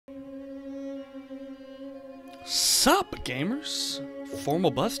Sup, gamers?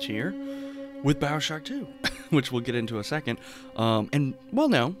 Formal Bust here with Bioshock 2, which we'll get into a second. Well,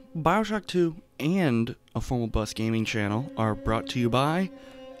 no, Bioshock 2 and a Formal Bust gaming channel are brought to you by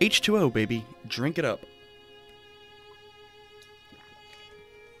H2O, baby. Drink it up.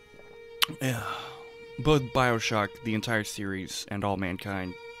 Yeah. Both Bioshock, the entire series, and All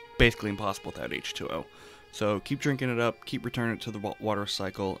Mankind, basically impossible without H2O. So keep drinking it up, keep returning it to the water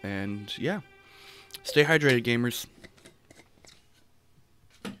cycle, and yeah. Stay hydrated, gamers.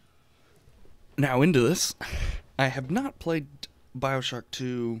 Now into this. I have not played Bioshock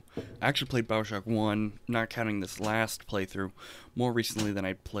 2. I actually played Bioshock 1, not counting this last playthrough, more recently than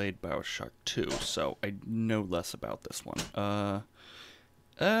I played Bioshock 2, so I know less about this one.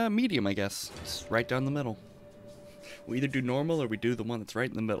 Medium, I guess. It's right down the middle. We either do normal or we do the one that's right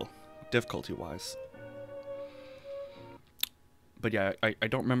in the middle, difficulty-wise. But yeah, I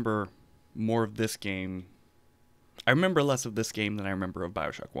don't remember more of this game. I remember less of this game than I remember of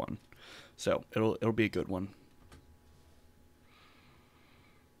Bioshock 1. So, it'll be a good one.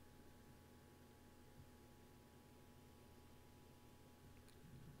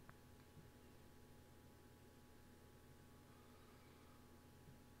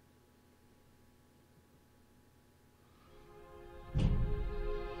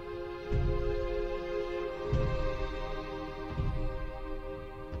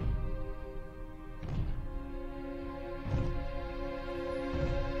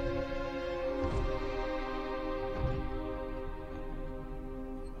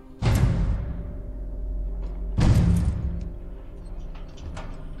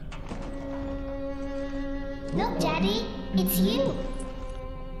 Look, Daddy, it's you.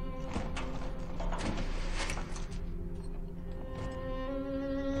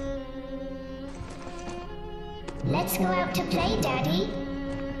 Let's go out to play, Daddy.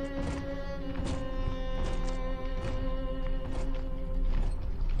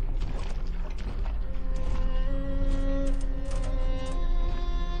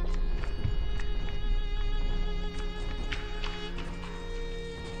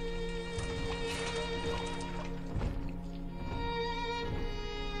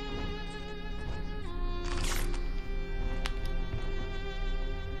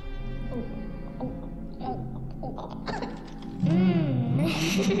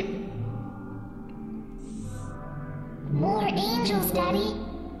 More angels, Daddy.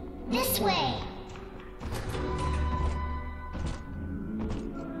 This way.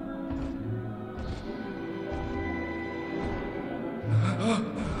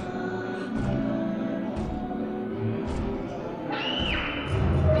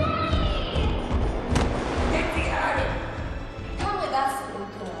 Come with us, little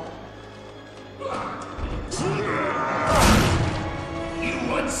girl. You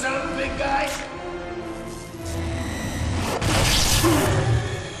want some, big guy?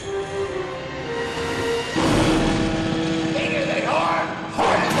 Bigger than hard!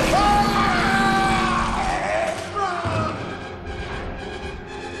 Harder than hard!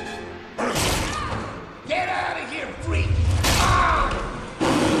 Get out of here, freak!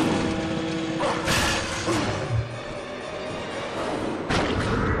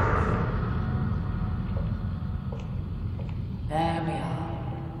 There we are.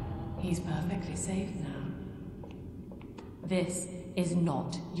 He's perfectly safe now. This is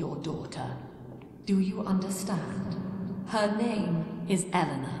not your daughter. Do you understand? Her name is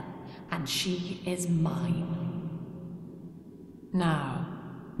Eleanor, and she is mine. Now,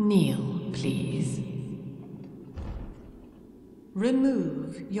 kneel, please.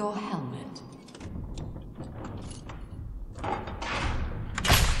 Remove your helmet.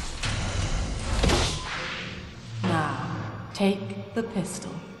 Now, take the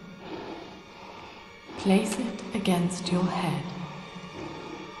pistol. Place it against your head.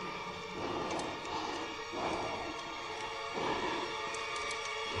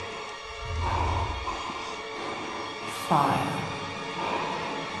 Fire.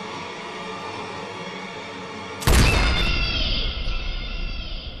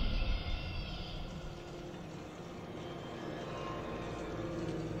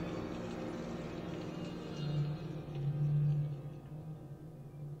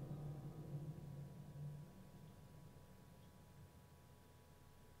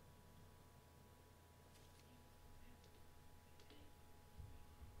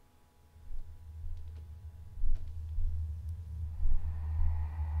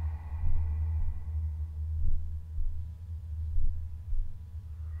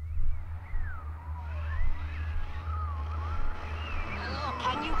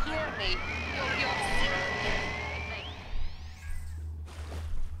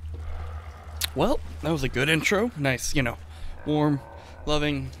 Well, that was a good intro. Nice, warm,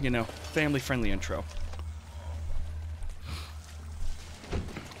 loving, family-friendly intro.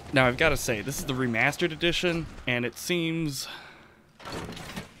 Now, I've got to say, this is the remastered edition, and it seems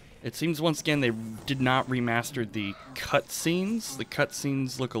once again they did not remaster the cutscenes. The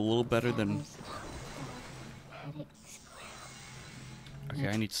cutscenes look a little better than... Okay,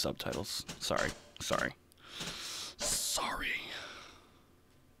 I need subtitles. Sorry.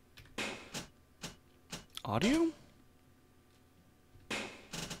 Audio?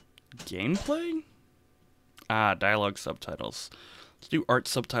 Gameplay? Dialogue subtitles. Let's do art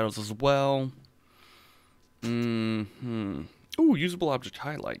subtitles as well. Ooh, usable object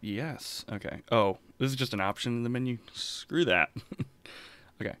highlight. Yes. Okay. Oh, this is just an option in the menu. Screw that.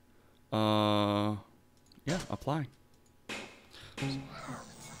 Okay. Yeah, apply.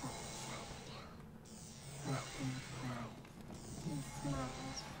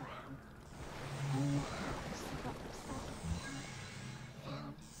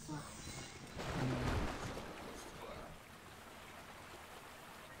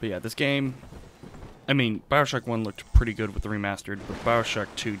 But yeah, this game, I mean, Bioshock 1 looked pretty good with the remastered, but Bioshock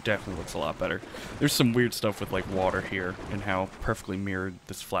 2 definitely looks a lot better. There's some weird stuff with, like, water here, and how perfectly mirrored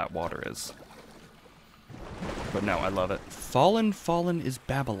this flat water is. But no, I love it. Fallen is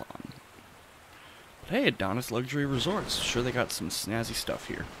Babylon. But hey, Adonis Luxury Resorts. Sure they got some snazzy stuff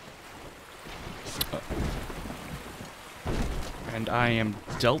here. And I am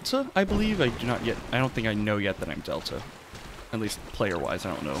Delta, I believe. I don't think I know yet that I'm Delta. At least player-wise,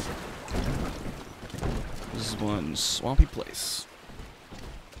 I don't know. This is one swampy place.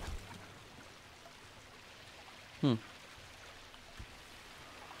 Can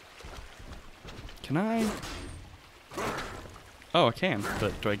I? Oh, I can,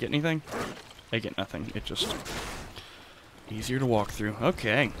 but do I get anything? I get nothing. It just... easier to walk through.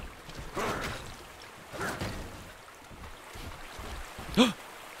 Okay.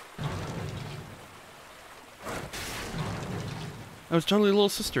 I was totally a little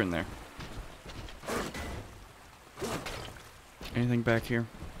sister in there. Anything back here?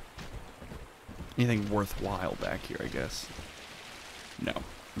 Anything worthwhile back here, I guess. No.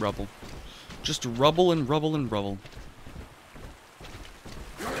 Rubble. Just rubble and rubble and rubble.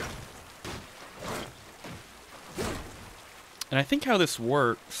 And I think how this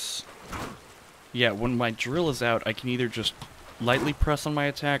works... Yeah, when my drill is out, I can either just lightly press on my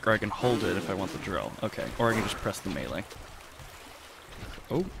attack, or I can hold it if I want the drill. Okay. Or I can just press the melee.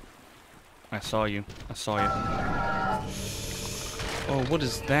 Oh. I saw you. I saw you. Oh, what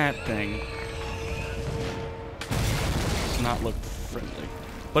is that thing? Does not look friendly.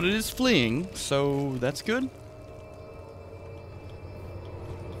 But it is fleeing, so that's good.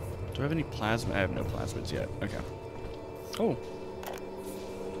 Do I have any plasma? I have no plasmids yet. Okay. Oh.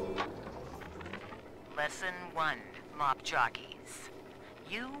 Lesson 1, Mop Jockeys.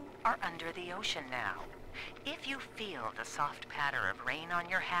 You are under the ocean now. If you feel the soft patter of rain on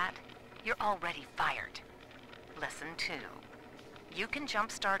your hat, you're already fired. Lesson 2. You can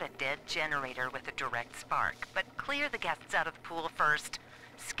jumpstart a dead generator with a direct spark, but clear the guests out of the pool first.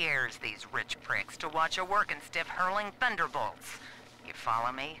 Scares these rich pricks to watch a working stiff hurling thunderbolts. You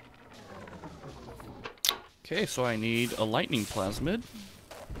follow me? Okay, so I need a lightning plasmid,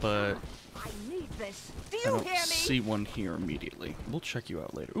 but I need this. Do I you don't hear me? see one here immediately. We'll check you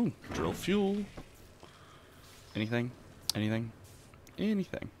out later. Ooh, drill fuel. Anything? Anything?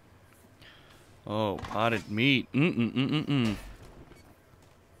 Anything. Oh, potted meat.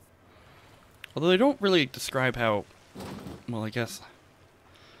 Although they don't really describe how... Well, I guess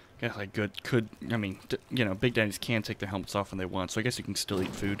I could... I mean, Big Daddies can take their helmets off when they want, so I guess you can still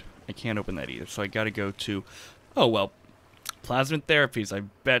eat food. I can't open that either, so I gotta go to... Oh, well, plasmid therapies. I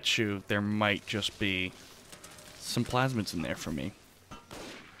bet you there might just be some plasmids in there for me.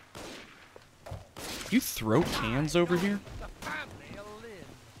 You throw cans over here?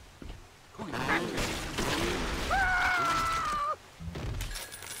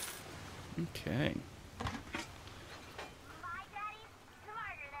 Okay.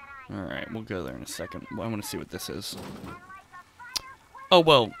 Alright, we'll go there in a second. I want to see what this is. Oh,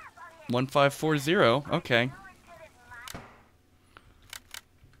 well, 1540. Okay.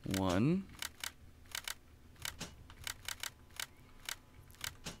 1.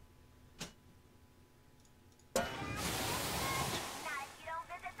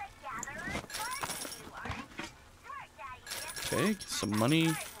 Okay, get some money,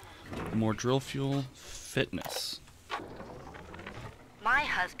 more drill fuel, fitness. My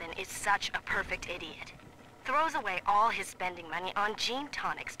husband is such a perfect idiot. Throws away all his spending money on gene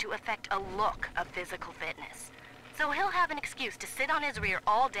tonics to affect a look of physical fitness. so he'll have an excuse to sit on his rear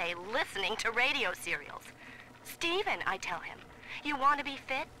all day listening to radio serials. Steven, I tell him, you want to be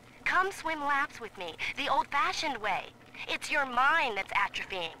fit? Come swim laps with me, the old-fashioned way. It's your mind that's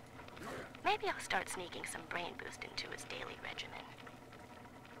atrophying. Maybe I'll start sneaking some brain boost into his daily regimen.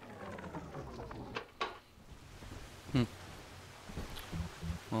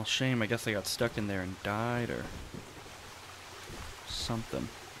 Well, shame. I guess I got stuck in there and died or something.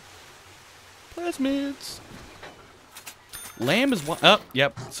 Plasmids. Lamb is one. Oh,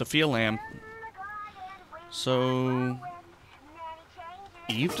 yep. Sophia Lamb. So,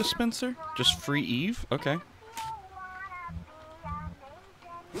 Eve dispenser? Just free Eve? Okay.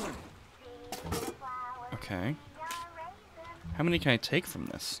 Okay. How many can I take from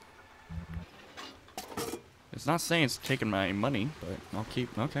this? It's not saying it's taking my money, but I'll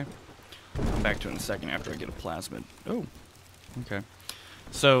keep. Okay. I'll come back to it in a second after I get a plasmid. Oh. Okay.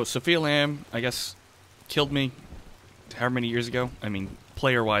 So, Sophia Lamb, I guess, killed me however many years ago. I mean,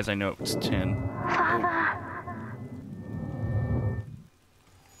 player-wise, I know it was 10. Father.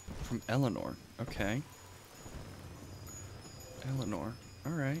 From Eleanor. Okay. Eleanor.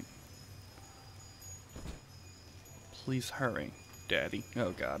 Alright. Please hurry, Daddy.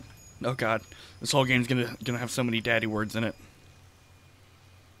 Oh, God. Oh, God. This whole game's gonna have so many daddy words in it.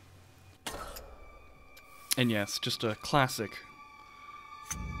 And yes, just a classic.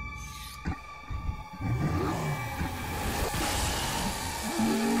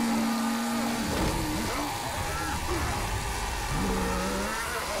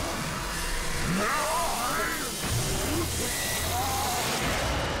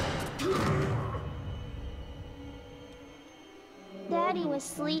 Daddy was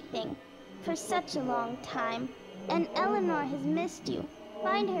sleeping for such a long time, and Eleanor has missed you.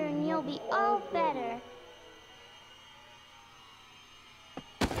 Find her and you'll be all better.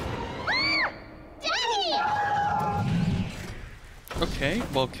 Daddy! Okay,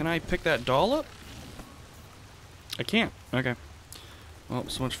 well, can I pick that doll up? I can't. Okay. Well,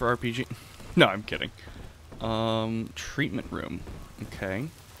 so much for RPG. No, I'm kidding. Treatment room. Okay.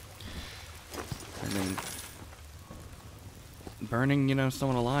 I mean, burning, you know,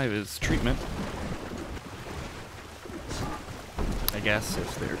 someone alive is treatment. I guess,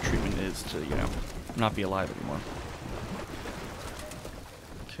 if their treatment is to, you know, not be alive anymore.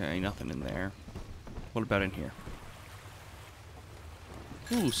 Okay, nothing in there. What about in here?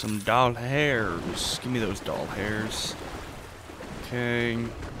 Ooh, some doll hairs. Give me those doll hairs. Okay.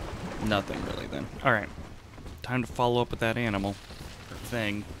 Nothing really then. Alright. Time to follow up with that animal. Or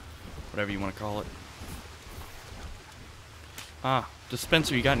thing. Whatever you want to call it. Ah,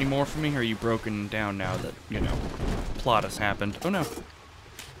 dispenser, you got any more for me? Or are you broken down now that, you know, plot has happened? Oh no.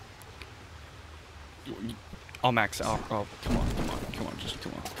 I'll max out. Oh, come on, come on, come on, just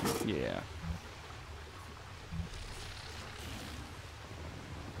come on. Yeah.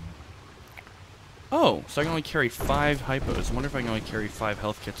 Oh, so I can only carry 5 hypos. I wonder if I can only carry 5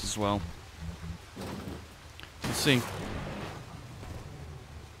 health kits as well. Let's see.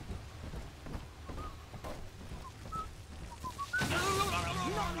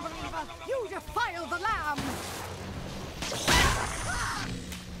 You defile the lamb!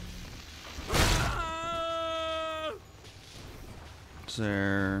 Is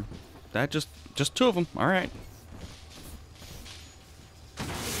there... That just 2 of them. Alright.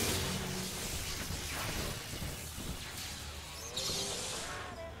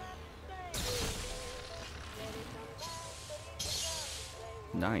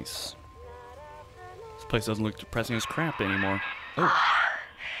 Nice. This place doesn't look depressing as crap anymore. Oh.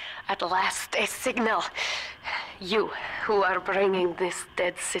 At last, a signal. You, who are bringing this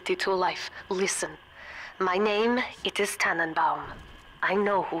dead city to life, listen. My name, it is Tannenbaum. I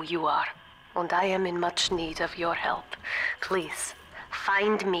know who you are, and I am in much need of your help. Please,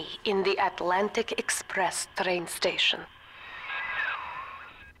 find me in the Atlantic Express train station.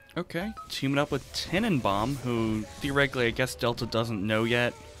 Okay, teaming up with Tannenbaum, who theoretically I guess Delta doesn't know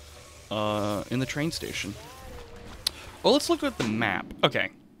yet, in the train station. Well, let's look at the map. Okay,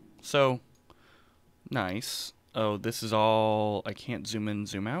 so, nice. Oh, this is all, I can't zoom in,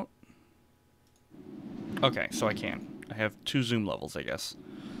 zoom out? Okay, so I can. I have 2 zoom levels, I guess.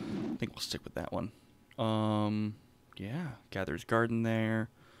 I think we'll stick with that one. Yeah, Gatherer's Garden there.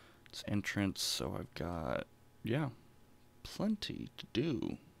 It's entrance, so I've got, yeah, plenty to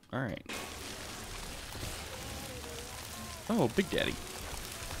do. Alright. Oh, Big Daddy.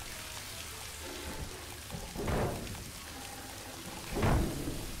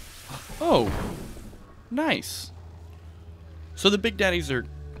 Oh, nice. So the Big Daddies are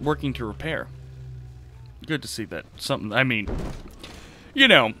working to repair. Good to see that. Something, I mean, you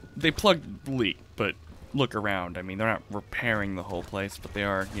know, they plugged the leak, but look around. I mean, they're not repairing the whole place, but they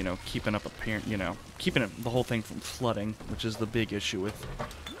are, you know, keeping up keeping the whole thing from flooding, which is the big issue with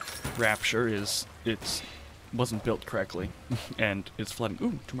Rapture, is it's wasn't built correctly, and it's flooding.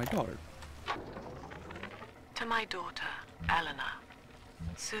 Ooh, to my daughter. To my daughter, Eleanor,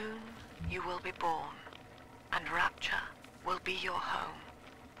 soon you will be born, and Rapture will be your home.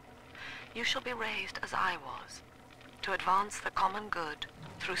 You shall be raised as I was, to advance the common good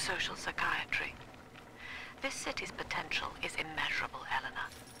through social psychiatry. This city's potential is immeasurable, Eleanor,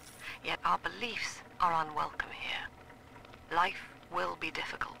 yet our beliefs are unwelcome here. Life will be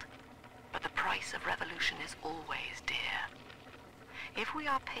difficult, but the price of revolution is always dear. If we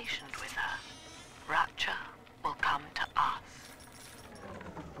are patient with her, Rapture will come to us.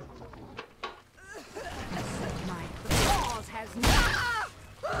 My cause has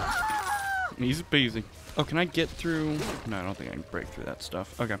Easy peasy. Oh, can I get through? No, I don't think I can break through that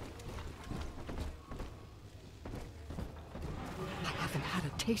stuff. Okay. I haven't had a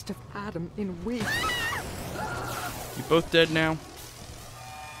taste of Adam in weeks. You both dead now?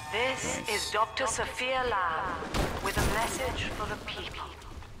 This is Dr. Sophia Lamb with a message for the people.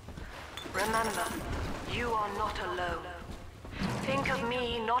 Remember, you are not alone. Think of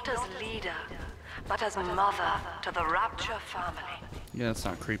me not as leader, but as mother to the Rapture family. Yeah, that's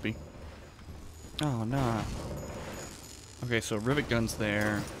not creepy. Oh, nah. Okay, so rivet gun's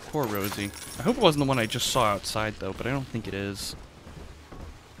there. Poor Rosie. I hope it wasn't the one I just saw outside, though, but I don't think it is.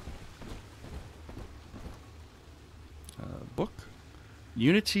 Book?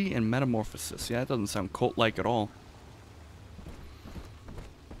 Unity and Metamorphosis. Yeah, that doesn't sound cult-like at all.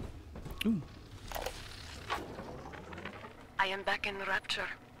 Ooh. I am back in Rapture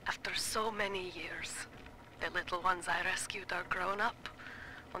after so many years. The little ones I rescued are grown up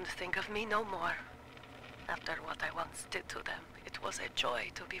and think of me no more. After what I once did to them, it was a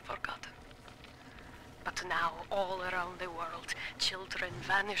joy to be forgotten. But now, all around the world, children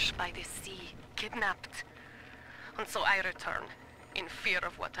vanish by the sea, kidnapped. And so I return, in fear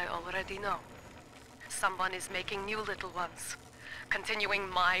of what I already know. Someone is making new little ones, continuing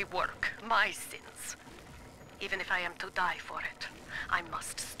my work, my sins. Even if I am to die for it, I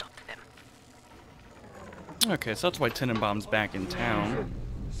must stop them. Okay, so that's why Tenenbaum's back in town.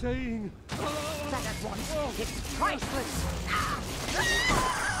 Saying That at once. It's priceless.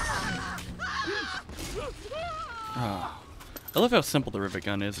 I love how simple the rivet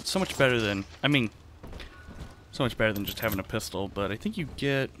gun is. It's so much better than, I mean, so much better than just having a pistol, but I think you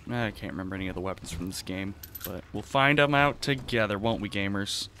get, I can't remember any of the weapons from this game, but we'll find them out together, won't we,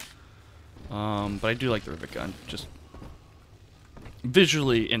 gamers? But I do like the rivet gun. Just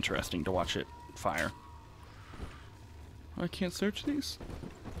visually interesting to watch it fire. I can't search these?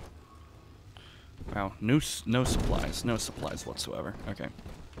 Wow, no supplies. No supplies whatsoever. Okay.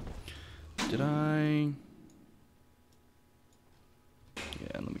 Did I...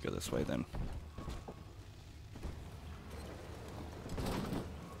 Yeah, let me go this way then.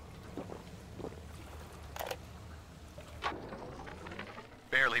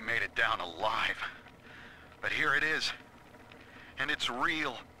 Barely made it down alive. But here it is. And it's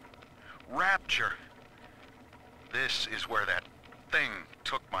real. Rapture. This is where that thing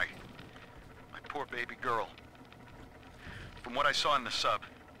took my poor baby girl. From what I saw in the sub,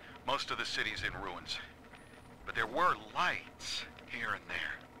 most of the city's in ruins. But there were lights here and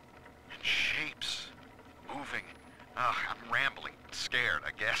there. And shapes moving. I'm rambling, scared,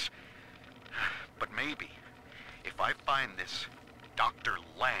 I guess. But maybe, if I find this Dr.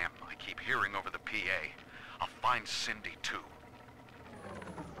 Lamb I keep hearing over the PA, I'll find Cindy too.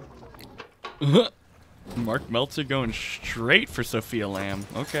 Mark Meltzer going straight for Sophia Lamb.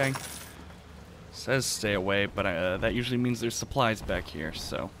 Okay. Says stay away, but that usually means there's supplies back here,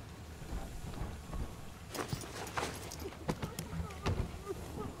 so.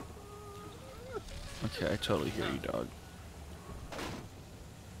 Okay, I totally hear you, dog.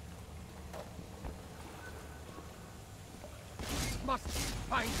 must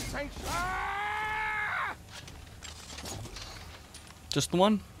find sanctuary. Just the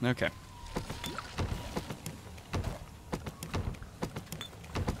one? Okay.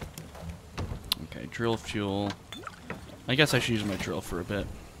 Okay, drill fuel. I guess I should use my drill for a bit,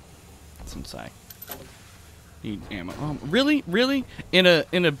 since I need ammo. Really? Really? In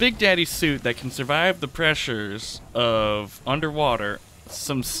a Big Daddy suit that can survive the pressures of underwater,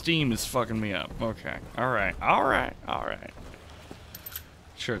 some steam is fucking me up. Okay. Alright. Alright. Alright.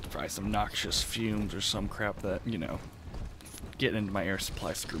 Sure, it's probably some noxious fumes or some crap that, you know, getting into my air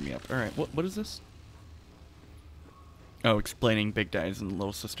supply screw me up. Alright, what is this? Oh, explaining Big Daddies and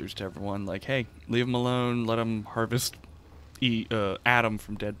Little Sisters to everyone. Like, hey, leave them alone. Let them harvest Adam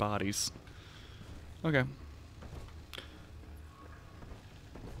from dead bodies. Okay.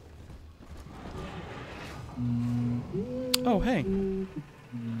 Oh, hey.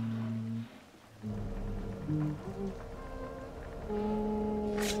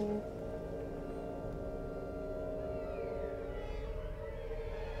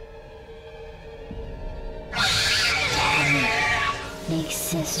 Big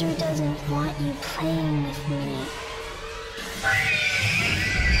sister doesn't want you playing with me.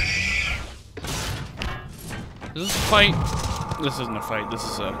 Is this a fight? This isn't a fight. This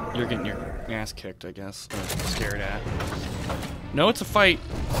is a... You're getting your ass kicked, I guess. Or stared at. No, it's a fight.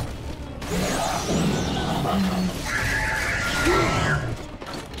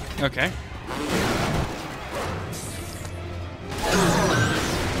 Okay.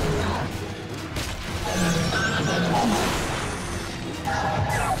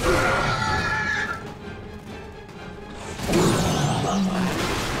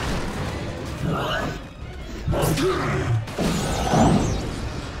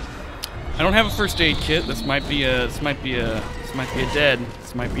 I don't have a first aid kit. This might be a dead.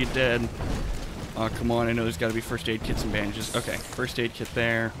 Oh, come on. I know there's got to be first aid kits and bandages. Okay, first aid kit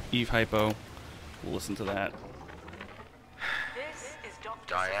there. Eve hypo. We'll listen to that.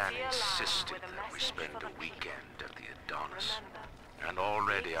 Diane insisted that we spend a weekend at the Adonis. And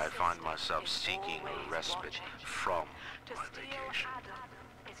already I find myself seeking a respite from my vacation.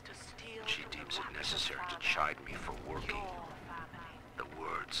 She deems it necessary to chide me for working. The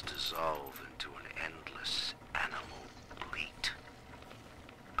words dissolve into an endless animal bleat.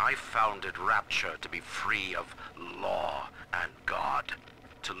 I founded Rapture to be free of law and God,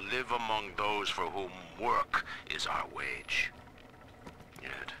 to live among those for whom work is our wage.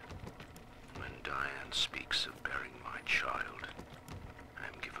 Yet, when Diane speaks of burying my child, I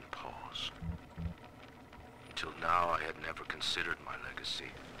am given pause. Until now, I had never considered my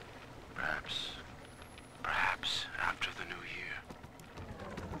legacy. Perhaps after the new year.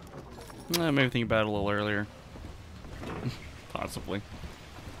 Maybe think about it a little earlier. Possibly.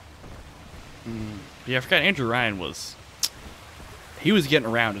 Yeah, I forgot Andrew Ryan was... He was getting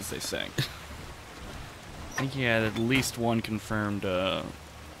around, as they say. I think he had at least one confirmed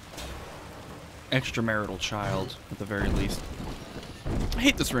extramarital child, at the very least. I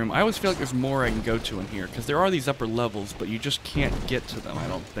hate this room. I always feel like there's more I can go to in here, because there are these upper levels, but you just can't get to them, I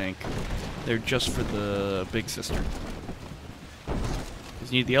don't think. They're just for the big sister.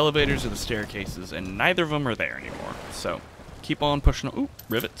 You need the elevators or the staircases, and neither of them are there anymore. So, keep on pushing on. Ooh,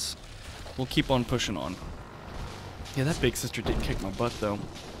 rivets. We'll keep on pushing on. Yeah, that big sister did kick my butt, though.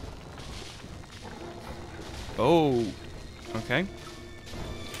 Oh. Okay.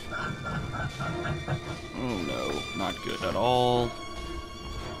 Oh, no. Not good at all.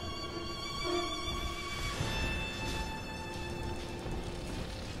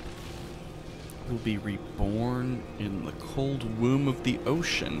 Will be reborn in the cold womb of the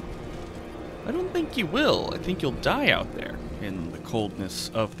ocean. I don't think you will. I think you'll die out there in the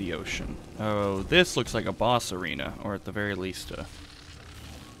coldness of the ocean. Oh, this looks like a boss arena, or at the very least,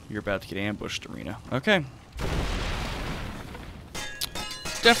 you're about to get ambushed arena. Okay.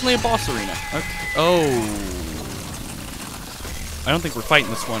 Definitely a boss arena. Okay. Oh. I don't think we're fighting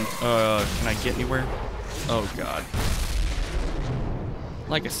this one. Can I get anywhere? Oh, God.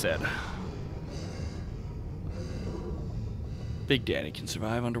 Like I said. Big Daddy can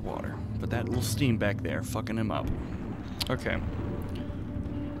survive underwater, but that little steam back there fucking him up. Okay.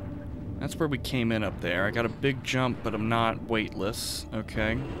 That's where we came in up there. I got a big jump, but I'm not weightless.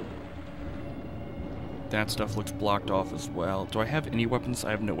 Okay. That stuff looks blocked off as well. Do I have any weapons?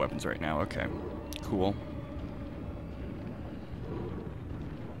 I have no weapons right now. Okay. Cool.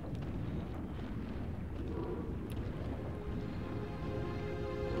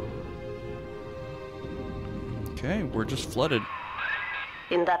 Okay, we're just flooded.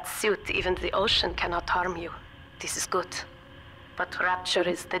 In that suit, even the ocean cannot harm you. This is good. But Rapture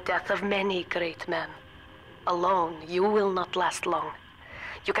is the death of many great men. Alone, you will not last long.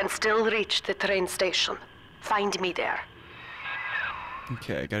 You can still reach the train station. Find me there.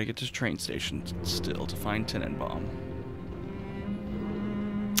 Okay, I gotta get to the train station still to find Tenenbaum.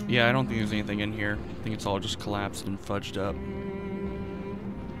 Yeah, I don't think there's anything in here. I think it's all just collapsed and fudged up.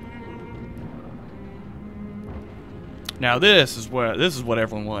 Now this is what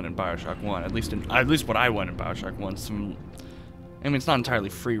everyone wanted in Bioshock 1. At least what I wanted in Bioshock 1. I mean, it's not entirely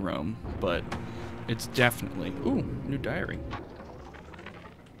free roam, but it's definitely... Ooh, new diary.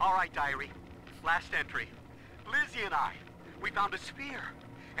 All right, diary. Last entry. Lizzie and I, we found a sphere,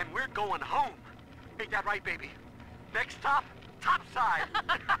 and we're going home. Ain't that right, baby? Next stop, topside.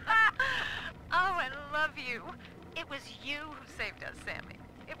 Oh, I love you. It was you who saved us, Sammy.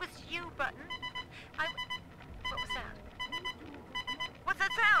 It was you, Button. What was that? What's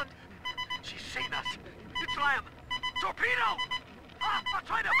that sound? She's seen us. It's Lamb. Torpedo! Ah, I'll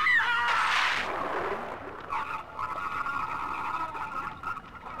try to...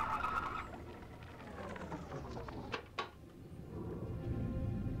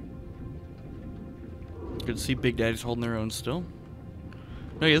 Good to see Big Daddy's holding their own still.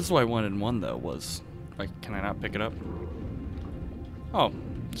 No, yeah, this is what I wanted in 1, though, was... Like, can I not pick it up? Oh,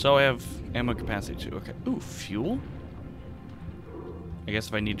 so I have ammo capacity, too. Okay. Ooh, fuel? I guess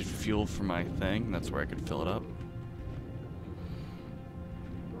if I needed fuel for my thing, that's where I could fill it up.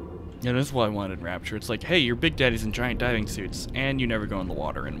 Yeah, this is what I wanted in Rapture. It's like, hey, your Big Daddy's in giant diving suits, and you never go in the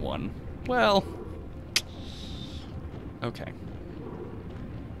water in 1. Well... Okay.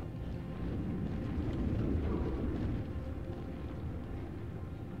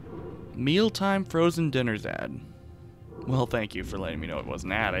 Mealtime frozen dinners ad. Well, thank you for letting me know it was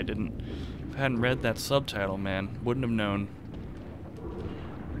an ad. If I hadn't read that subtitle, man, wouldn't have known.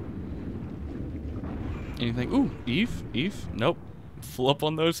 Anything? Ooh, Eve? Eve? Nope. Flip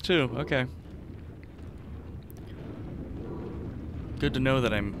on those too. Okay. Good to know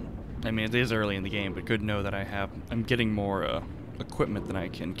that I mean, it is early in the game, but good to know that I'm getting more equipment than I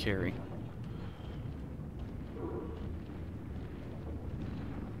can carry.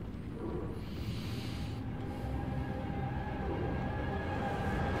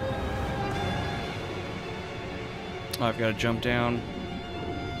 Oh, I've got to jump down.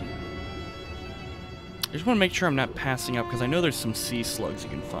 I just want to make sure I'm not passing up, because I know there's some sea slugs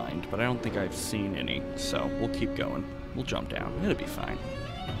you can find, but I don't think I've seen any, so we'll keep going. We'll jump down. It'll be fine.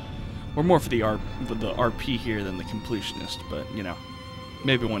 We're more for the RP here than the completionist, but, you know,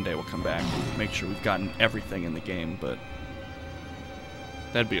 maybe one day we'll come back and make sure we've gotten everything in the game, but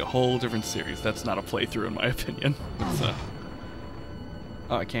that'd be a whole different series. That's not a playthrough, in my opinion. It's,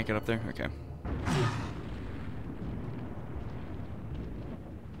 oh, I can't get up there? Okay.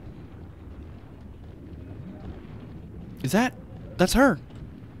 Is that? That's her.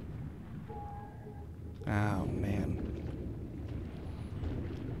 Oh, man.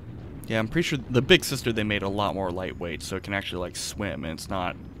 Yeah, I'm pretty sure the big sister they made a lot more lightweight, so it can actually, like, swim, and it's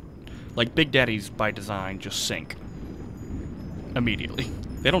not... Like, Big Daddies, by design, just sink. Immediately.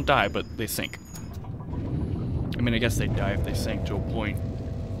 They don't die, but they sink. I mean, I guess they'd die if they sank to a point,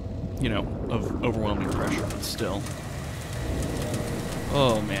 you know, of overwhelming pressure, but still.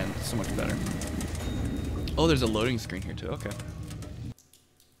 Oh, man, so much better. Oh, there's a loading screen here too. Okay.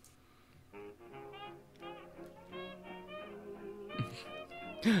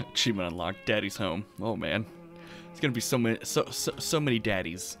 Achievement unlocked. Daddy's home. Oh man, it's gonna be so many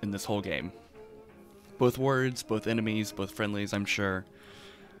daddies in this whole game. Both words, both enemies, both friendlies. I'm sure.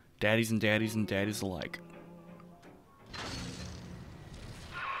 Daddies and daddies and daddies alike.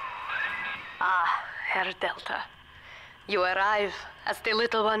 Ah, Herr Delta. You arrive as the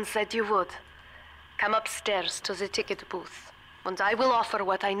little one said you would. Come upstairs to the ticket booth, and I will offer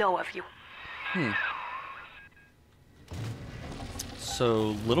what I know of you.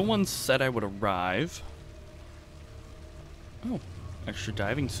 So, little one said I would arrive. Oh, extra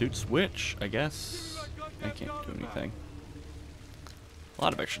diving suit switch, I guess. I can't do anything. A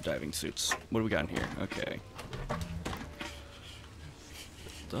lot of extra diving suits. What do we got in here? Okay.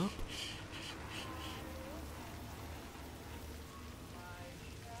 Filled up.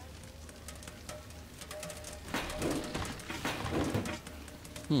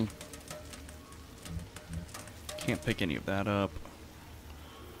 Can't pick any of that up.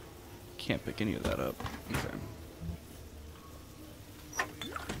 Can't pick any of that up. Okay.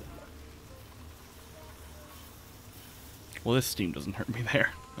 Well, this steam doesn't hurt me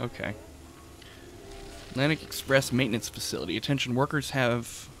there. Okay. Atlantic Express Maintenance Facility. Attention, workers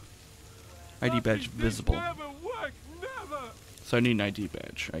have ID badge visible. So I need an ID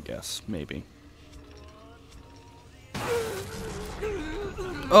badge, I guess. Maybe.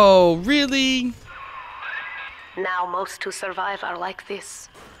 Oh, really? Now most who survive are like this.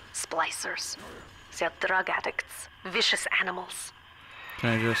 Splicers. They're drug addicts. Vicious animals.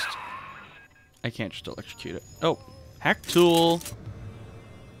 Can I just... I can't just electrocute it. Oh, hack tool.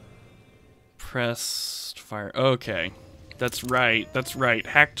 Pressed fire. Okay. That's right. That's right.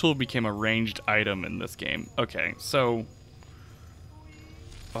 Hack tool became a ranged item in this game. Okay, so...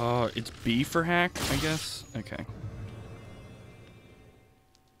 it's B for hack, I guess? Okay.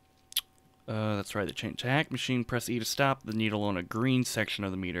 That's right, they changed. Hack machine, press E to stop the needle on a green section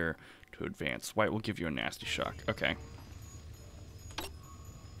of the meter to advance. White will give you a nasty shock. Okay.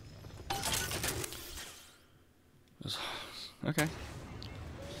 Okay.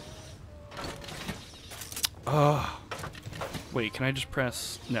 Wait, can I just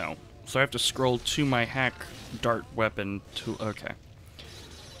press... No. So I have to scroll to my hack dart weapon to... Okay.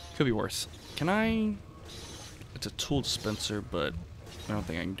 Could be worse. Can I... It's a tool dispenser, but I don't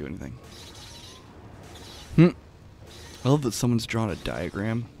think I can do anything. I love that someone's drawn a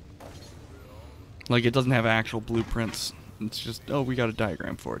diagram. Like, it doesn't have actual blueprints. It's just, oh, we got a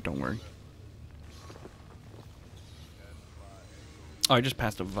diagram for it, don't worry. Oh, I just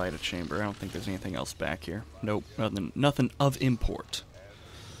passed a Vita chamber. I don't think there's anything else back here. Nope, nothing of import.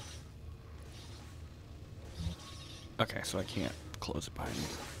 Okay, so I can't close it behind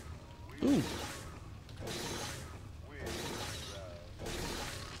me. Ooh.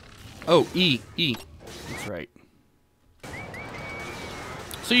 Oh, E. That's right.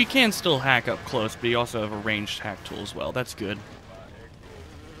 So you can still hack up close, but you also have a ranged hack tool as well. That's good.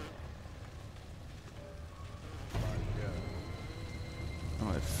 Oh,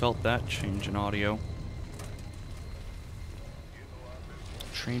 I felt that change in audio.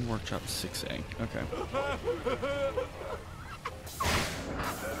 Train Workshop 6A. Okay.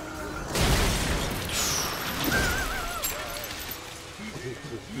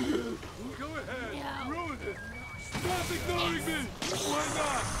 Go ahead, ruin it. Stop ignoring me. Why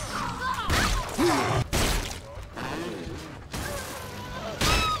not?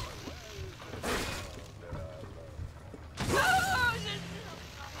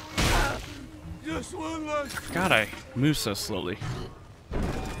 Just one last. God, I move so slowly.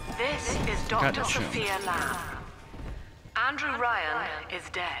 This is Dr. Sophia Lamb. Andrew Ryan is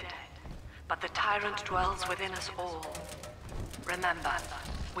dead, but the tyrant dwells within us all. Remember,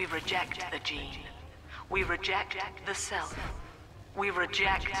 we reject the gene. We reject the self. We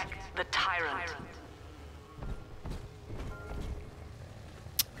reject the tyrant.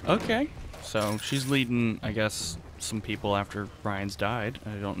 Okay, so she's leading, I guess, some people after Ryan's died.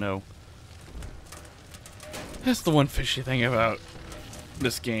 I don't know. That's the one fishy thing about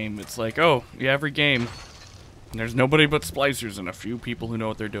this game. It's like, oh, yeah, every game, there's nobody but splicers and a few people who know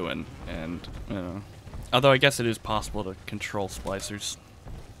what they're doing. And, you know, although I guess it is possible to control splicers.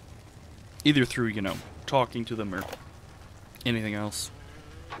 Either through, you know, talking to them or anything else.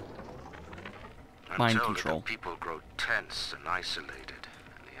 Mind control. That people grow tense and isolated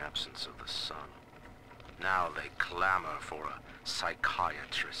in the absence of the sun. Now they clamor for a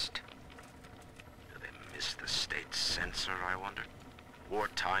psychiatrist. Do they miss the state censor, I wonder?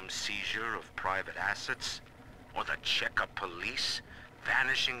 Wartime seizure of private assets? Or the checkup police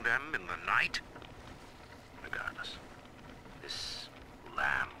vanishing them in the night? Regardless, this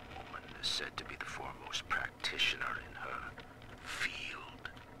Lamb woman is said to be the foremost practitioner in her field.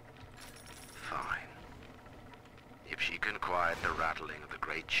 Fine. If she can quiet the rattling of the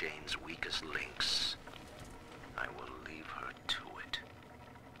Great Chain's weakest links, I will leave her to it.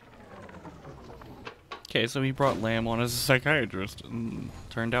 Okay, so he brought Lamb on as a psychiatrist, and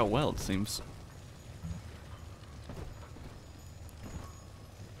turned out well, it seems.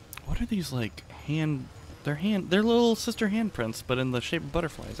 What are these, like, they're little sister handprints, but in the shape of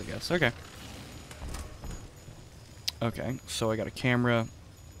butterflies, I guess. Okay. Okay, so I got a camera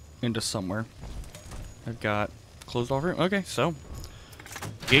into somewhere. I've got closed off room. Okay, so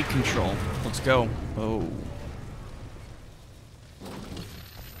gate control. Let's go. Oh.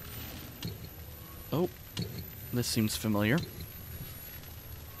 Oh. This seems familiar.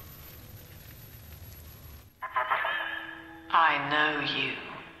 I know you.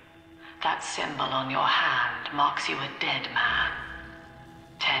 That symbol on your hand marks you a dead man.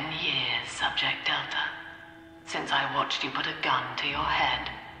 10 years, Subject Delta, since I watched you put a gun to your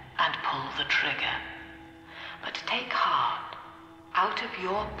head and pull the trigger. But take heart. Out of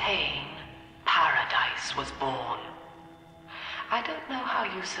your pain, paradise was born. I don't know how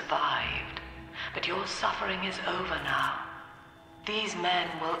you survived, but your suffering is over now. These men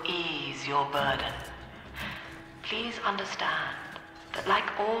will ease your burden. Please understand that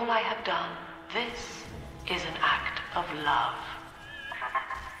like all I have done, this is an act of love.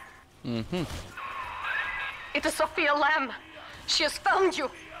 Mm-hmm. It is Sophia Lamb. She has found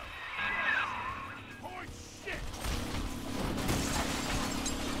you.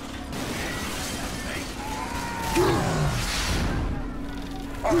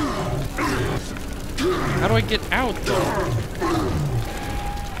 How do I get out, though?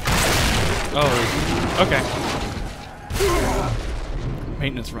 Oh, okay.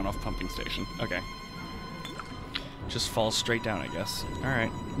 Maintenance runoff pumping station. Okay. Just falls straight down, I guess.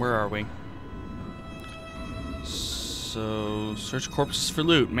 Alright, where are we? So, search corpses for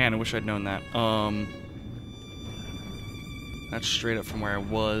loot. Man, I wish I'd known that. That's straight up from where I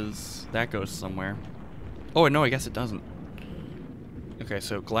was. That goes somewhere. Oh, no, I guess it doesn't. Okay,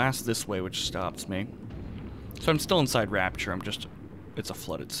 so glass this way, which stops me. So I'm still inside Rapture. I'm just it's a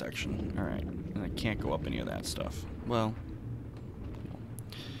flooded section. Alright. And I can't go up any of that stuff. Well,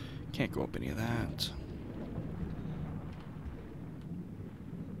 can't go up any of that.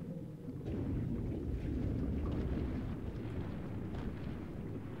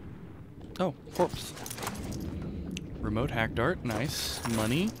 Oh, corpse. Remote hack dart, nice.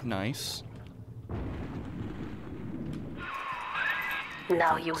 Money, nice.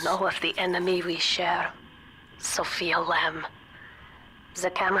 Now you know of the enemy we share, Sophia Lamb. The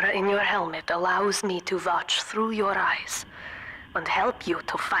camera in your helmet allows me to watch through your eyes and help you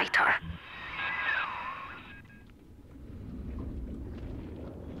to fight her.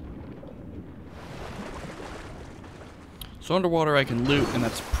 So underwater I can loot, and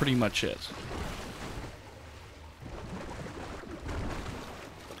that's pretty much it.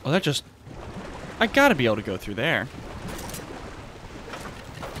 Oh, that just... I gotta be able to go through there.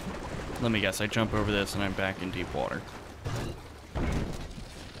 Let me guess, I jump over this and I'm back in deep water.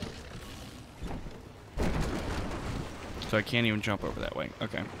 So I can't even jump over that way.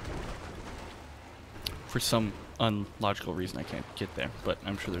 Okay. For some unlogical reason I can't get there, but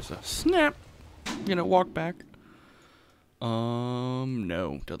I'm sure there's a snap. You know, walk back.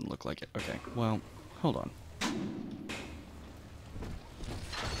 No, doesn't look like it. Okay, well, hold on.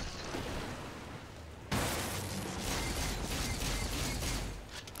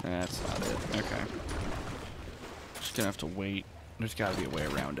 That's not it. Okay. Just gonna have to wait. There's gotta be a way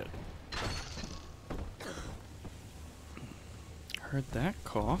around it. Heard that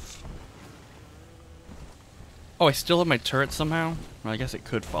cough. Oh, I still have my turret somehow? Well, I guess it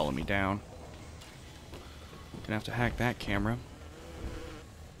could follow me down. Gonna have to hack that camera.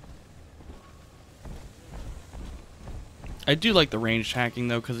 I do like the ranged hacking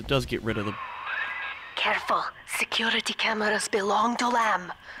though, because it does get rid of the... Careful, security cameras belong to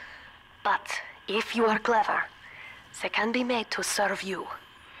Lamb. But if you are clever, they can be made to serve you.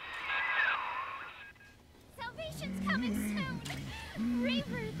 Salvation's coming soon.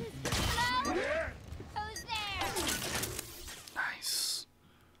 Rebirth is slow. Who's there? Nice.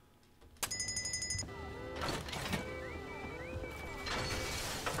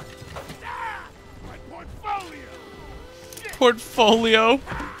 My portfolio! Portfolio?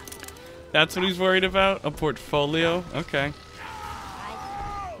 That's what he's worried about? A portfolio? Okay.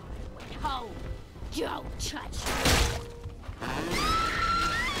 Oh, don't touch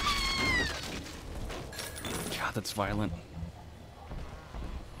God, that's violent.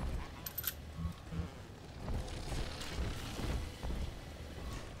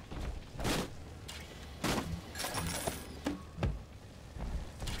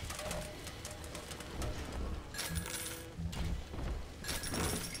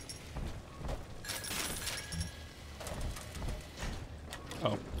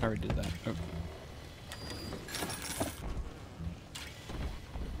 Oh, I already did that. Oh.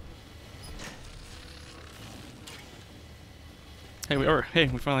 Hey,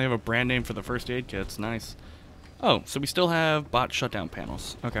 we finally have a brand name for the first aid kits. Nice. Oh, so we still have bot shutdown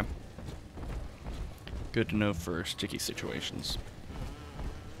panels. Okay. Good to know for sticky situations.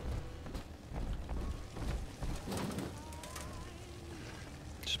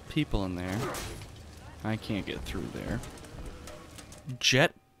 There's people in there. I can't get through there.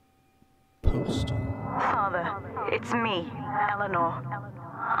 Jet postal. Father, it's me, Eleanor.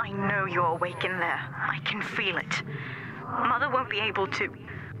 I know you're awake in there. I can feel it. Mother won't be able to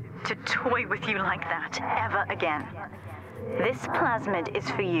toy with you like that ever again. This plasmid is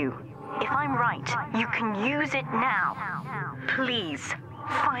for you. If I'm right, you can use it now. Please,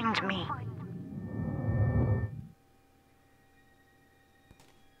 find me.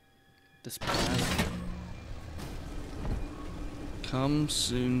 This plasmid. Come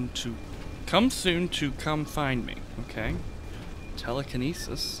soon to come find me. Okay.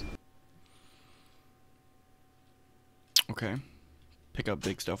 Telekinesis. Okay. Pick up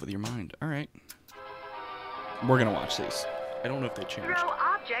big stuff with your mind. Alright. We're gonna watch these. I don't know if they changed. Throw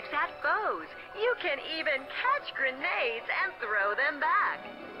objects at foes. You can even catch grenades and throw them back.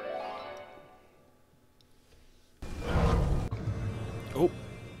 Oh.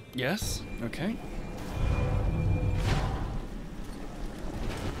 Yes. Okay.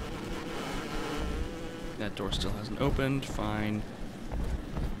 That door still hasn't opened. Fine.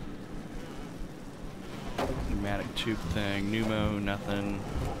 Pneumatic tube thing. Pneumo. Nothing.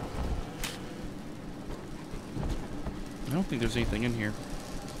 I don't think there's anything in here.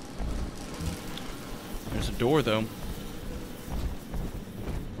 There's a door, though.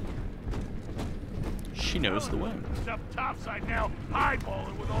 She knows the way. It's up topside now,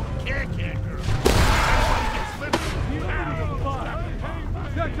 eyeballing with all the can girls.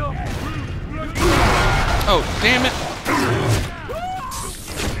 Oh, damn it!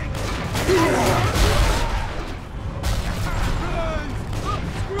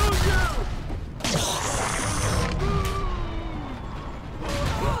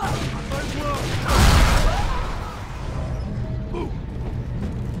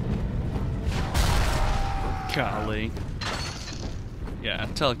 Golly. Yeah,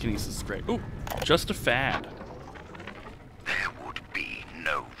 telekinesis is great. Ooh, just a fad. There would be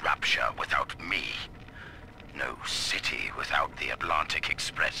no Rapture without me. No city without the Atlantic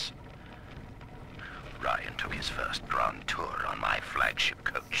Express. Ryan took his first grand tour on my flagship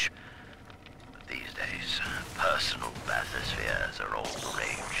coach. But these days, personal bathyspheres are all the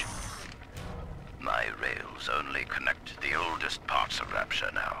rage. My rails only connect the oldest parts of Rapture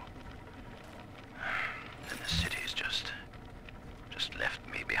now. And the city's just left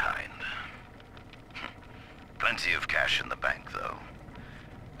me behind. Plenty of cash in the bank, though.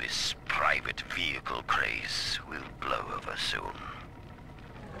 This private vehicle craze will blow over soon.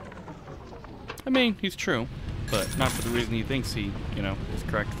 I mean, he's true, but not for the reason he thinks he, you know, is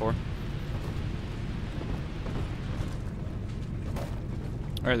correct for.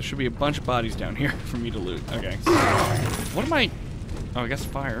 Alright, there should be a bunch of bodies down here for me to loot. Okay. So, what am I... Oh, I guess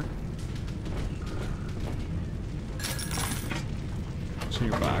fire. So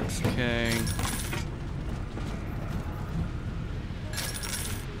your box, okay.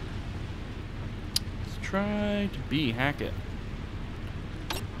 Let's try to B, hack it.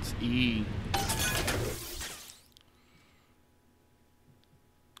 It's E.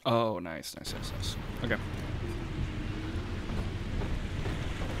 Oh, nice. Okay.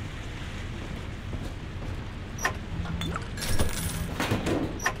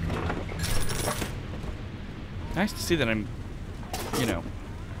 Nice to see that I'm, you know,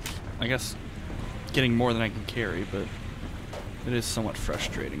 I guess getting more than I can carry, but it is somewhat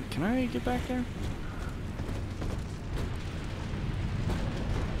frustrating. Can I get back there?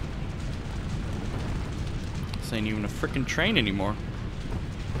 This ain't even a frickin' train anymore.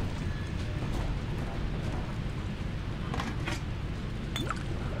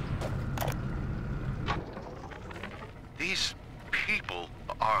 These people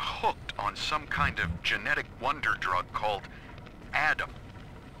are hooked on some kind of genetic wonder drug called Adam.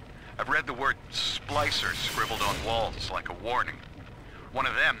 I've read the word splicer scribbled on walls like a warning. One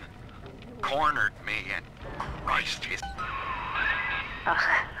of them cornered me and Christ his...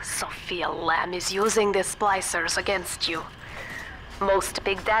 Sophia Lamb is using the splicers against you. Most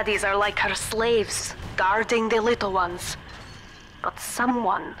big daddies are like her slaves, guarding the little ones. But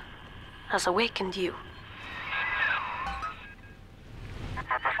someone has awakened you.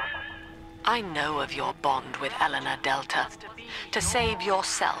 I know of your bond with Eleanor Delta. To save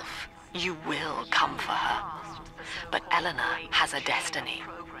yourself, you will come for her. But Eleanor has a destiny,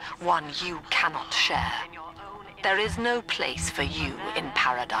 one you cannot share. There is no place for you in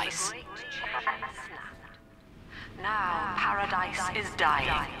paradise. Now paradise is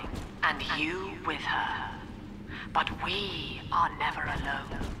dying, and you with her. But we are never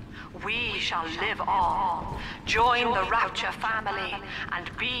alone. We shall live on, join the Rapture family,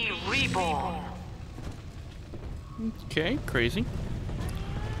 and be reborn. Okay, crazy.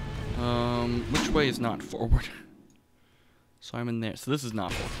 Which way is not forward? So I'm in there. So this is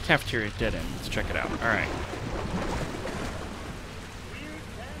not forward. Cafeteria dead end. Let's check it out. Alright.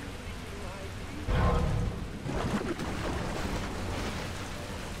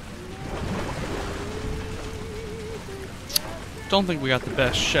 Don't think we got the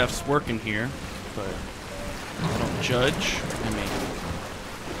best chefs working here, but I don't judge. I mean,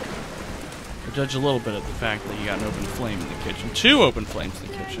 I judge a little bit at the fact that you got an open flame in the kitchen. 2 open flames in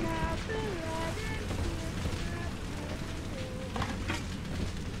the kitchen.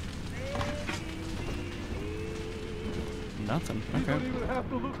 Nothing. Okay. You don't even have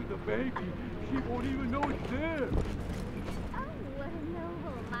to look at the baby. She won't even know it's there. Oh, what a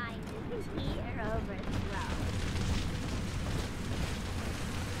noble mind isn't here overthrown.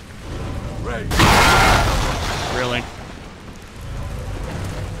 Right. Really?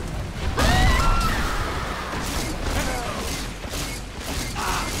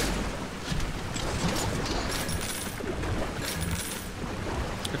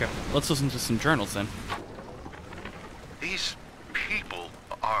 Okay, let's listen to some journals then. These people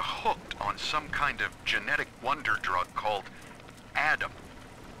are hooked on some kind of genetic wonder drug called Adam.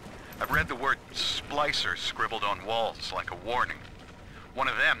 I've read the word splicer scribbled on walls like a warning. One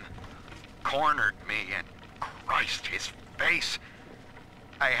of them cornered me and Christ, his face.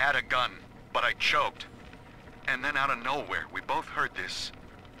 I had a gun, but I choked. And then out of nowhere, we both heard this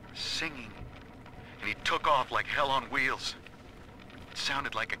singing. And he took off like hell on wheels. It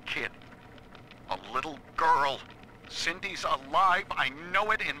sounded like a kid. A little girl. Cindy's alive. I know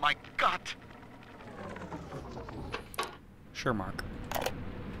it in my gut. Sure, Mark.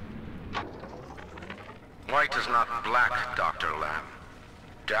 White is not black, Dr. Lamb.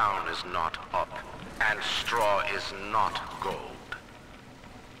 Down is not up, and straw is not gold.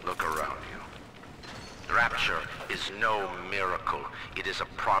 Look around you. Rapture is no miracle. It is a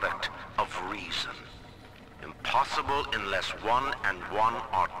product of reason. Impossible unless 1 and 1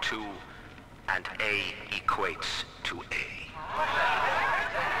 are 2, and A equates to A.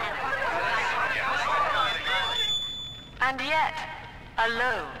 And yet,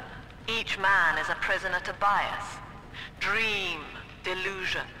 alone, each man is a prisoner to bias, dream,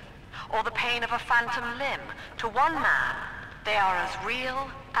 delusion, or the pain of a phantom limb. To one man, they are as real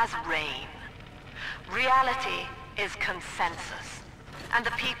as rain. Reality is consensus, and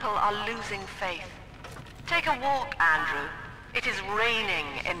the people are losing faith. Take a walk, Andrew. It is raining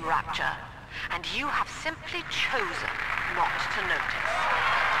in Rapture, and you have simply chosen not to notice.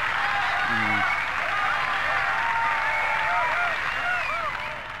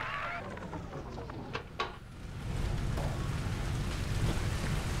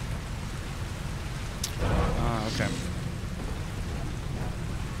 Okay.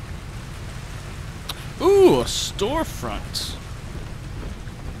 Ooh, a storefront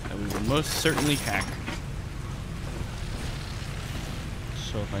that we will most certainly hack.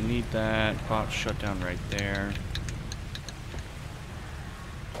 So if I need that, bot shutdown right there.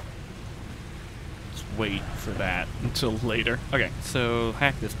 Let's wait for that until later. Okay, so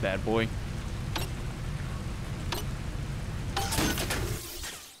hack this bad boy.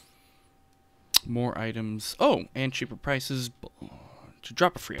 More items. Oh, and cheaper prices. To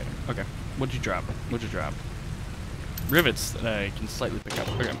drop a free item. Okay. What'd you drop? What'd you drop? Rivets that I can slightly pick up.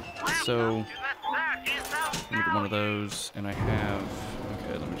 Okay. So, let me get one of those. And I have...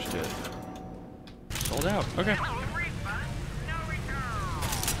 Okay, let me just do it. Sold out. Okay.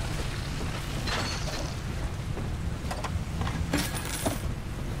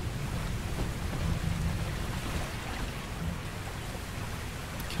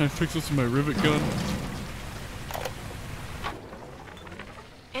 Can I fix this with my rivet gun?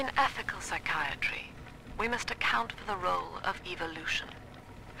 In ethical psychiatry, we must account for the role of evolution.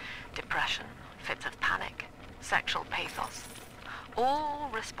 Depression, fits of panic, sexual pathos, all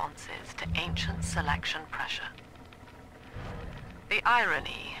responses to ancient selection pressure. The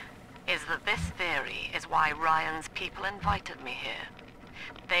irony is that this theory is why Ryan's people invited me here.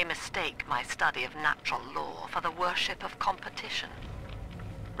 They mistake my study of natural law for the worship of competition.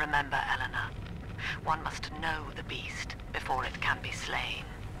 Remember, Eleanor, one must know the beast before it can be slain.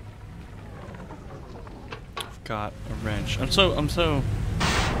 I've got a wrench. I'm so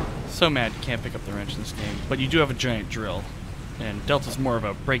mad you can't pick up the wrench in this game. But you do have a giant drill. And Delta's more of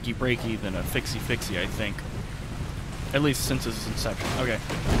a breaky-breaky than a fixy-fixy, I think. At least since its inception. Okay.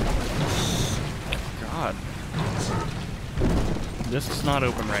 God. This is not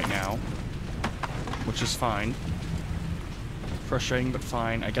open right now. Which is fine. Frustrating, but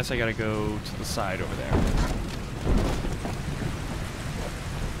fine. I guess I gotta go to the side over there.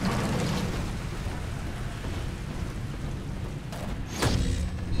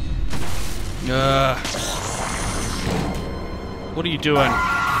 What are you doing?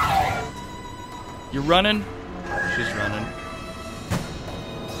 You're running? She's running.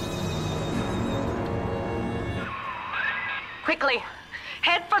 Quickly,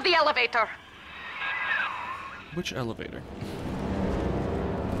 head for the elevator. Which elevator?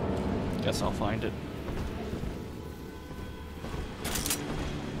 Guess I'll find it.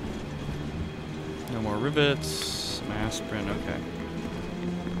 No more rivets. Some aspirin, okay.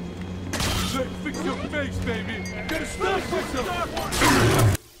 Look, fix your face, baby! Gotta stop yourself!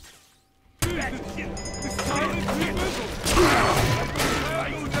 This silent treatment!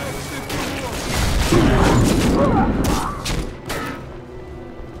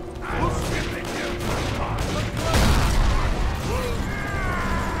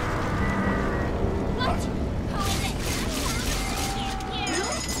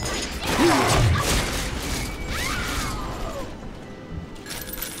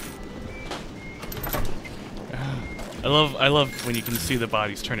 I love when you can see the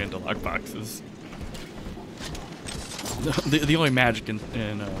bodies turn into lockboxes. The only magic in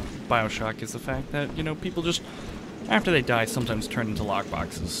Bioshock is the fact that, you know, people just, after they die, sometimes turn into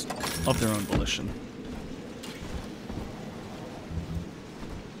lockboxes of their own volition.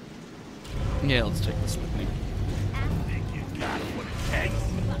 Yeah, let's take this with me.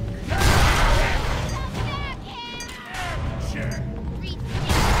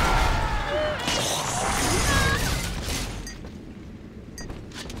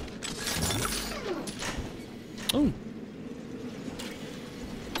 Oh.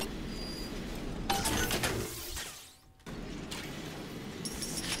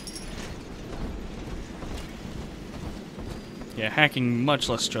 Yeah, hacking much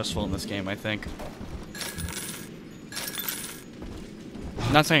less stressful in this game, I think.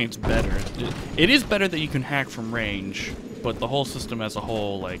 Not saying it's better. It is better that you can hack from range, but the whole system as a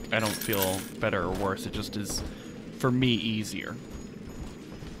whole, like, I don't feel better or worse. It just is, for me, easier.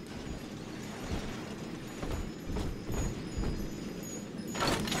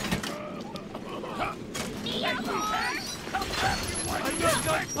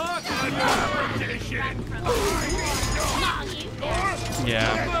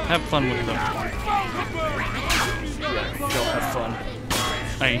 Yeah, have fun with them. Yeah, go have fun.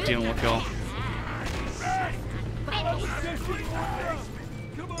 I ain't dealing with y'all.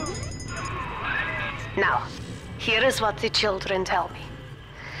 Now, here is what the children tell me.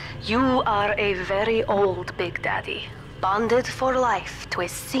 You are a very old Big Daddy, bonded for life to a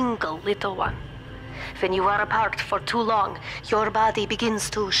single little one. When you are apart for too long, your body begins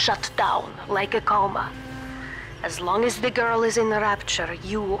to shut down like a coma. As long as the girl is in rapture,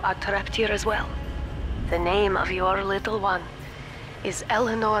 you are trapped here as well. The name of your little one is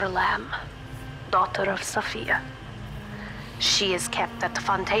Eleanor Lamb, daughter of Sophia. She is kept at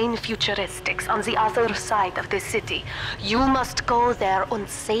Fontaine Futuristics on the other side of the city. You must go there and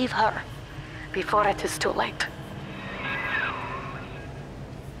save her before it is too late.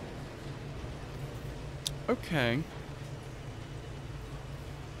 Okay.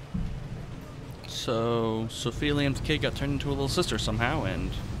 So, Sophia Lamb's kid got turned into a little sister somehow,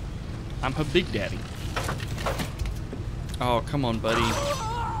 and I'm her big daddy. Oh, come on, buddy.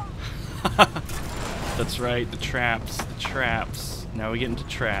 That's right, the traps, the traps. Now we get into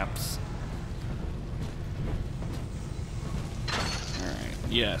traps. Alright,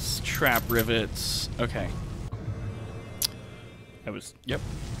 yes, trap rivets. Okay. Yep.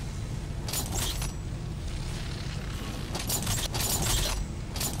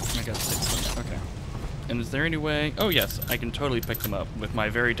 I got 6 of them, okay. And is there any way... Oh yes, I can totally pick them up with my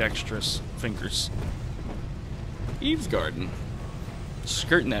very dexterous fingers. Eve's Garden.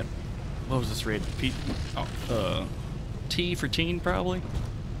 Skirting that... What was this raid? T for teen, probably?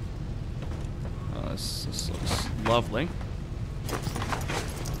 Oh, this looks lovely.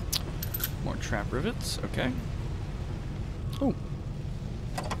 More trap rivets, okay. Oh.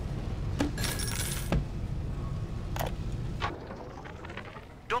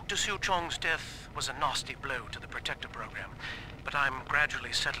 Dr. Su Chong's death was a nasty blow to the Protector program, but I'm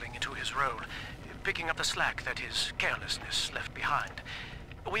gradually settling into his role, picking up the slack that his carelessness left behind.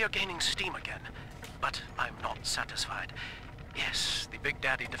 We are gaining steam again, but I'm not satisfied. Yes, the Big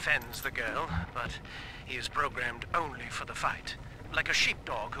Daddy defends the girl, but he is programmed only for the fight, like a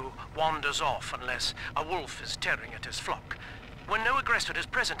sheepdog who wanders off unless a wolf is tearing at his flock. When no aggressor is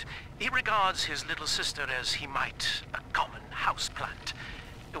present, he regards his little sister as he might a common houseplant.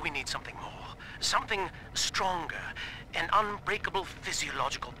 We need something more, something stronger, an unbreakable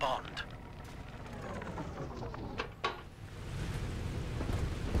physiological bond.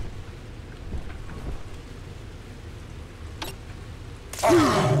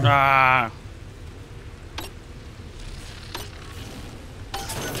 Ah!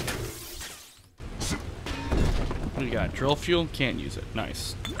 What do you got? Drill fuel? Can't use it.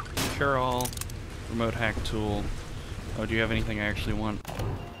 Nice. Cure all. Remote hack tool. Oh, do you have anything I actually want?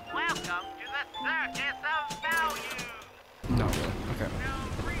 Welcome to the Circus of Value. No, really. Okay.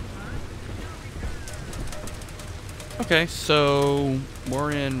 Okay, so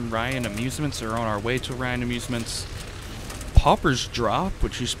we're in Ryan Amusements, or on our way to Ryan Amusements. Pauper's Drop,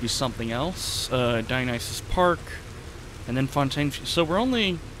 which used to be something else. Dionysus Park, and then Fontaine. So we're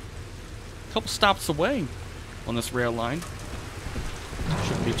only a couple stops away on this rail line.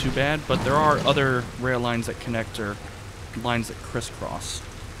 Shouldn't be too bad, but there are other rail lines that connect, or lines that crisscross.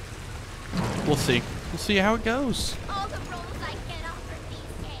 We'll see. We'll see how it goes. All the roles I get offered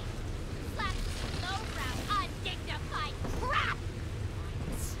these days. Slap lowbrow, undignified crap!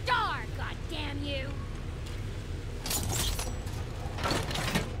 Star, goddamn you!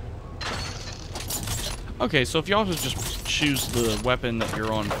 Okay, so if you also just choose the weapon that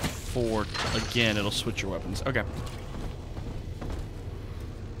you're on for, again, it'll switch your weapons. Okay.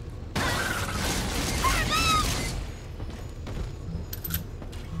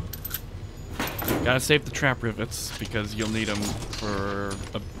 Gotta save the trap rivets, because you'll need them for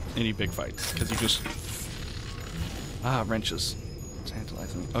any big fights. Because you just... Ah, wrenches.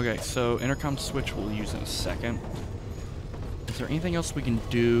 Tantalizing. Okay, so intercom switch we'll use in a second. Is there anything else we can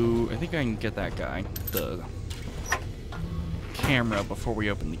do? I think I can get that guy the camera before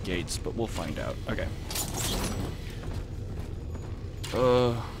we open the gates, but we'll find out. Okay.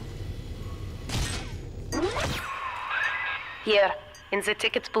 Here, in the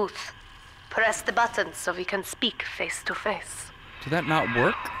ticket booth. Press the button so we can speak face to face. Did that not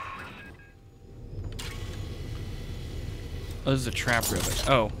work? Oh, this is a trap ribbon.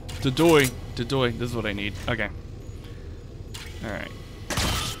 Oh, Dodoy. Dodoy. This is what I need. Okay. Alright.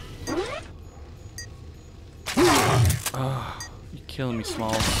 Oh, you're killing me,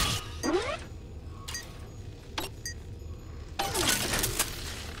 Smalls.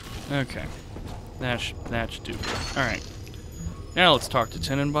 Okay. That should do good. Alright. Now let's talk to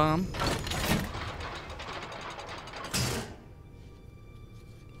Tenenbaum.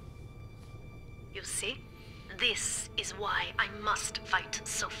 You see? This is why I must fight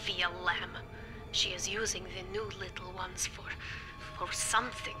Sophia Lamb. She is using the new little ones for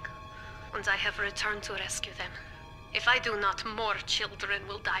something. And I have returned to rescue them. If I do not, more children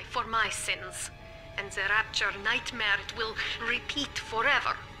will die for my sins. And the Rapture nightmare, it will repeat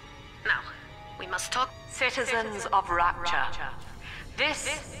forever. Now, we must talk. Citizens of Rapture,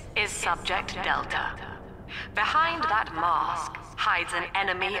 this is Subject Delta. Behind that mask hides an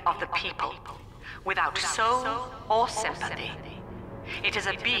enemy of the people, without soul or sympathy. It is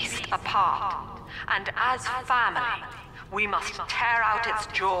a beast apart, and as family, we must tear out its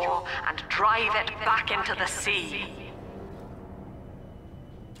jaw and drive it back into the sea.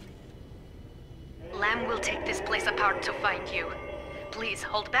 Lamb will take this place apart to find you. Please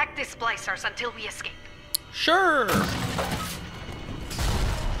hold back the splicers until we escape. Sure.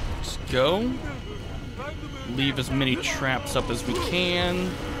 Let's go. Leave as many traps up as we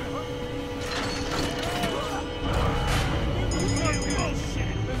can.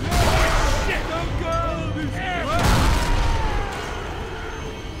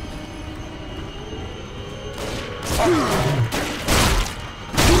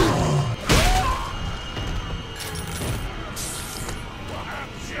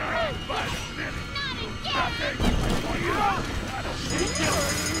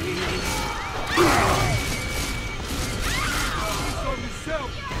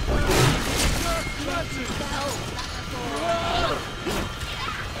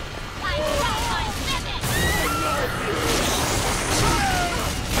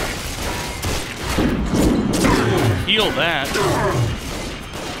 Heal that.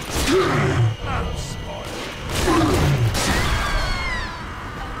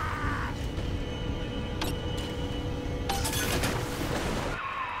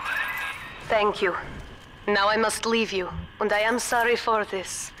 Thank you. Now I must leave you, and I am sorry for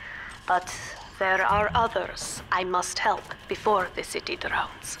this. But there are others I must help before the city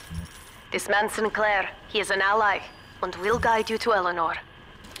drowns. This man Sinclair, he is an ally, and will guide you to Eleanor.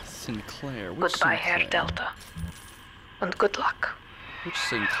 Sinclair? Which Goodbye, Sinclair? Herr Delta. And good luck. Which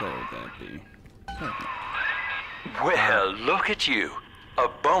Sinclair would that be? Well, look at you. A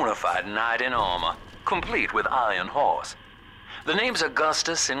bona fide knight in armor, complete with iron horse. The name's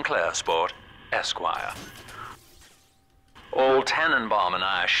Augustus Sinclair, Sport, Esquire. Old Tenenbaum and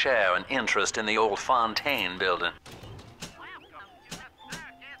I share an interest in the old Fontaine building.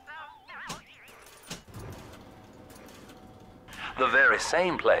 The very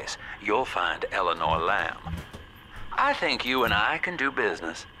same place you'll find Eleanor Lamb. I think you and I can do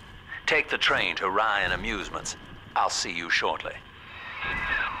business. Take the train to Ryan Amusements. I'll see you shortly.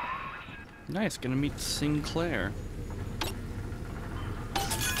 Nice, gonna meet Sinclair.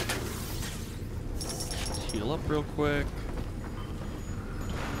 Heal up real quick.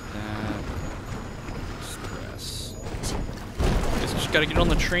 That. Express. Guess just gotta get on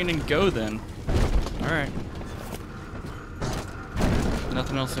the train and go then. Alright.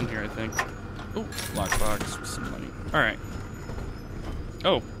 Nothing else in here, I think. Oh, lockbox with some money. Alright.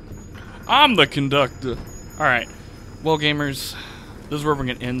 Oh. I'm the conductor. Alright. Well, gamers, this is where we're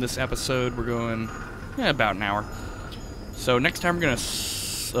going to end this episode. We're going, about an hour. So next time we're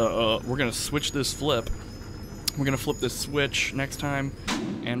gonna switch this flip. We're gonna flip this switch next time,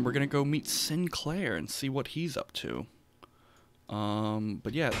 and we're gonna go meet Sinclair and see what he's up to.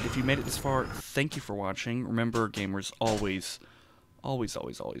 But yeah, if you made it this far, thank you for watching. Remember, gamers, always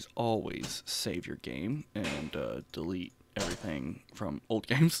save your game and delete everything from old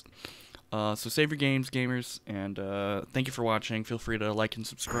games. So save your games, gamers, and thank you for watching. Feel free to like and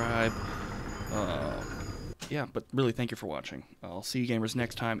subscribe. Yeah, but really, thank you for watching. I'll see you gamers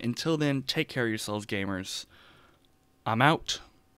next time. Until then, take care of yourselves, gamers. I'm out.